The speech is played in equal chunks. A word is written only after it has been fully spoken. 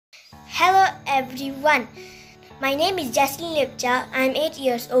Hello everyone. My name is Jazlyn Lepcha. I am 8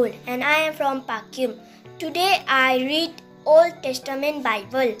 years old and I am from Sikkim. Today I read Old Testament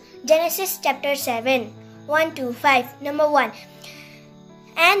Bible, Genesis chapter 7, 1 to 5. Number 1.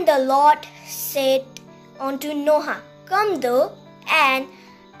 And the Lord said unto Noah, Come thou and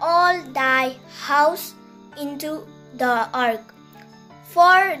all thy house into the ark,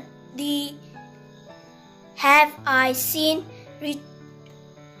 for thee have I seen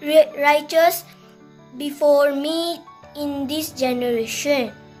righteous before me in this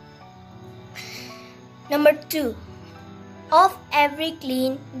generation. Number 2. Of every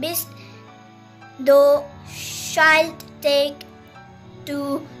clean beast thou shalt take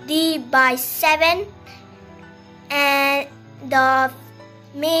to thee by 7, and the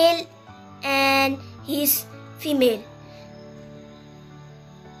male and his female,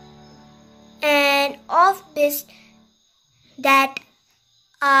 and of beasts that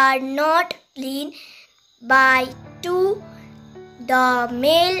are not clean by 2, the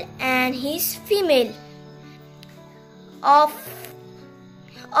male and his female, of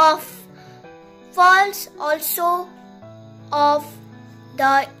fowls also of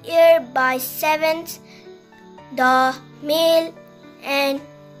the air by 7, the male and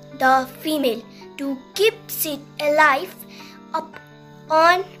the female, to keep it alive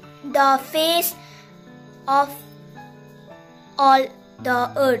upon the face of all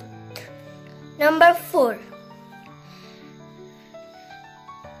the earth. Number 4.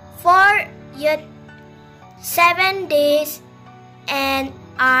 For yet 7 days, and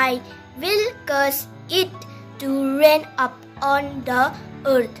I will cause it to rain upon the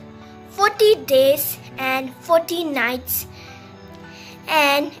earth 40 days and 40 nights,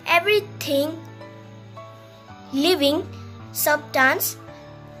 and everything living substance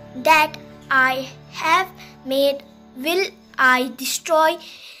that I have made will I destroy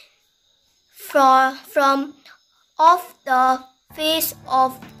from off the face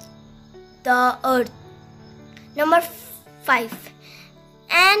of the earth. Number 5.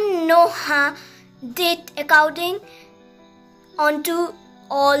 And Noah did according unto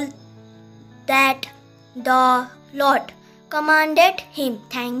all that the Lord commanded him.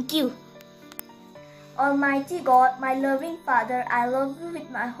 Thank you. Almighty God, my loving Father, I love you with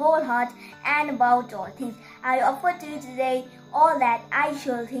my whole heart and about all things. I offer to you today all that I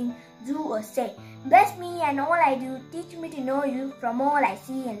shall think, do or say. Bless me and all I do. Teach me to know you from all I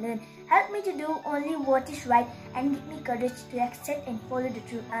see and learn. Help me to do only what is right and give me courage to accept and follow the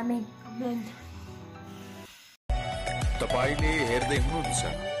truth. Amen. Amen. तपाईले हेर्दै हुनुहुन्छ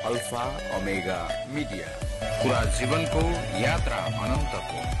alpha omega media, पुरा जीवनको यात्रा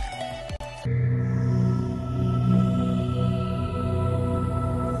अनन्तको।